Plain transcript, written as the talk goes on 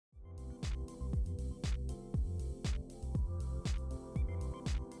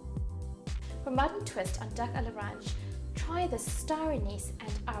For a modern twist on duck à l'orange, try the star anise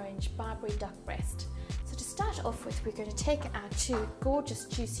and orange barberry duck breast. So to start off with, we're going to take our two gorgeous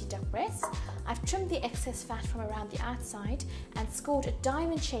juicy duck breasts. I've trimmed the excess fat from around the outside and scored a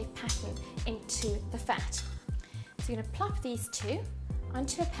diamond-shaped pattern into the fat. So you're going to plop these two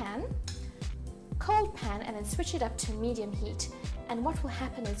onto a pan, cold pan, and then switch it up to medium heat. And what will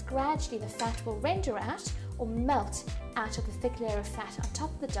happen is gradually the fat will render out or melt out of the thick layer of fat on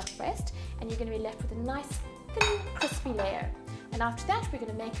top of the duck breast, and you're going to be left with a nice thin crispy layer. And after that, we're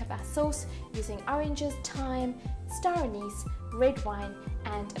going to make up our sauce using oranges, thyme, star anise, red wine,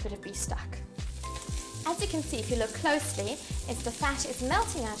 and a bit of beef stock. As you can see, if you look closely, the fat is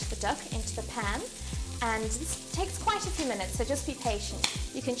melting out of the duck into the pan, and this takes quite a few minutes, so just be patient.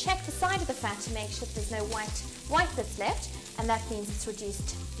 You can check the side of the fat to make sure that there's no white that's left, and that means it's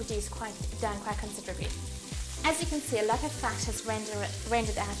reduced down quite considerably. As you can see, a lot of fat has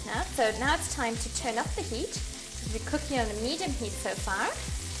rendered out now, so now it's time to turn up the heat. We'll be cooking on a medium heat so far,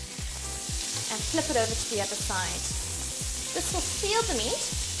 and flip it over to the other side. This will seal the meat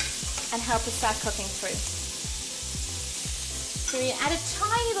and help it start cooking through. So we add a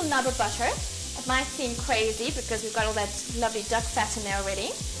tiny little nub of butter. It might seem crazy because we've got all that lovely duck fat in there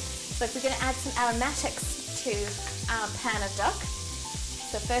already, but we're going to add some aromatics to our pan of duck.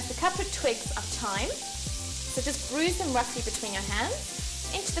 So first a couple of twigs of thyme. So just bruise them roughly between your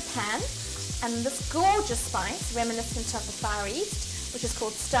hands into the pan, and this gorgeous spice reminiscent of the Far East, which is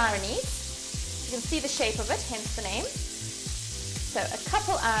called star anise. You can see the shape of it, hence the name. So a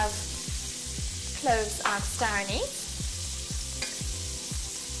couple of cloves of star anise.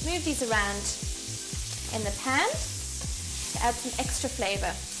 Move these around in the pan to add some extra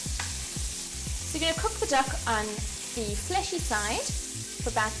flavour. So you're going to cook the duck on the fleshy side for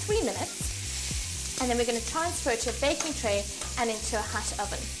about 3 minutes, and then we're going to transfer it to a baking tray and into a hot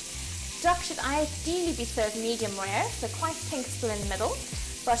oven. Duck should ideally be served medium rare, so quite pink still in the middle,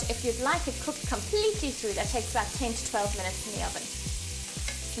 but if you'd like it cooked completely through, that takes about 10 to 12 minutes in the oven.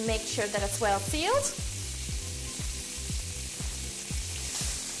 So make sure that it's well sealed.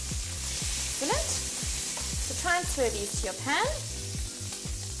 Excellent. So transfer these to your pan.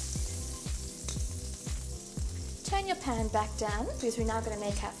 Turn your pan back down because we're now going to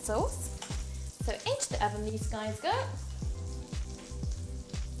make our sauce. So into the oven these guys go.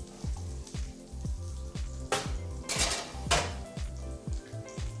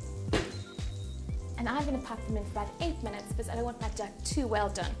 And I'm going to pop them in for about 8 minutes because I don't want my duck too well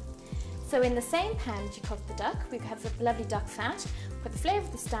done. So in the same pan that you cook the duck, we have the lovely duck fat, with the flavour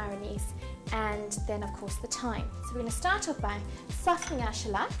of the star anise, and then of course the thyme. So we're going to start off by softening our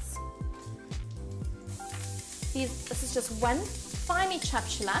shallots. This is just one finely chopped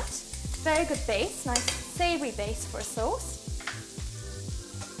shallot. Very good base, nice savoury base for a sauce.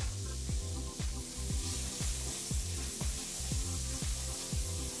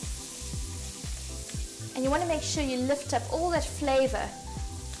 And you want to make sure you lift up all that flavour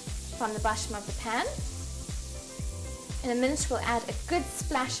from the bottom of the pan. In a minute we'll add a good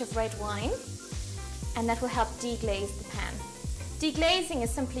splash of red wine, and that will help deglaze the pan. Deglazing is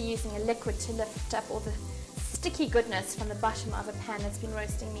simply using a liquid to lift up all the sticky goodness from the bottom of a pan that's been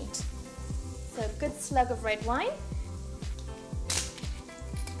roasting meat. So a good slug of red wine.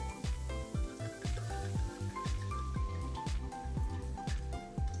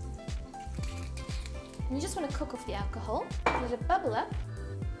 And you just want to cook off the alcohol, let it bubble up.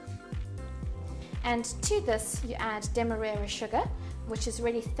 And to this you add demerara sugar, which is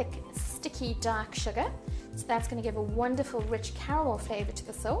really thick, sticky, dark sugar. So that's going to give a wonderful, rich caramel flavour to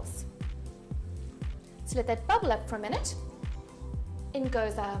the sauce. So let that bubble up for a minute. In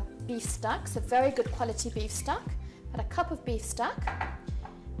goes our beef stock, so very good quality beef stock, about a cup of beef stock,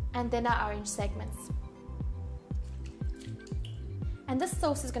 and then our orange segments. And this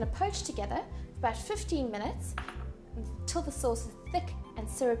sauce is going to poach together for about 15 minutes until the sauce is thick and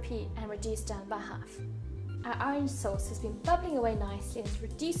syrupy and reduced down by half. Our orange sauce has been bubbling away nicely and is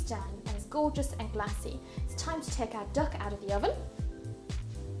reduced down and is gorgeous and glassy. It's time to take our duck out of the oven.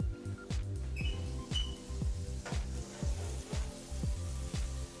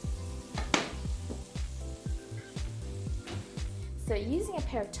 So using a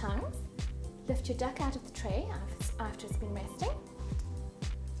pair of tongs, lift your duck out of the tray after it's been resting.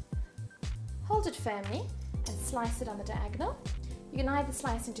 Hold it firmly and slice it on the diagonal. You can either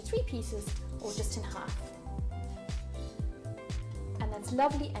slice into 3 pieces or just in half. And that's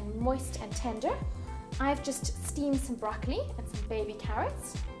lovely and moist and tender. I've just steamed some broccoli and some baby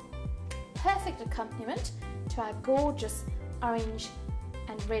carrots. Perfect accompaniment to our gorgeous orange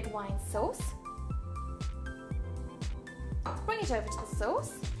and red wine sauce. Bring it over to the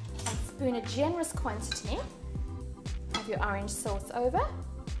sauce and spoon a generous quantity of your orange sauce over.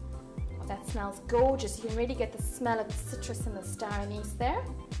 Oh, that smells gorgeous. You can really get the smell of the citrus and the star anise there.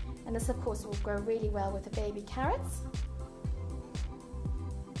 And this, of course, will go really well with the baby carrots.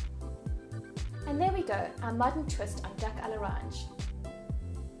 And there we go, our modern twist on duck à l'orange.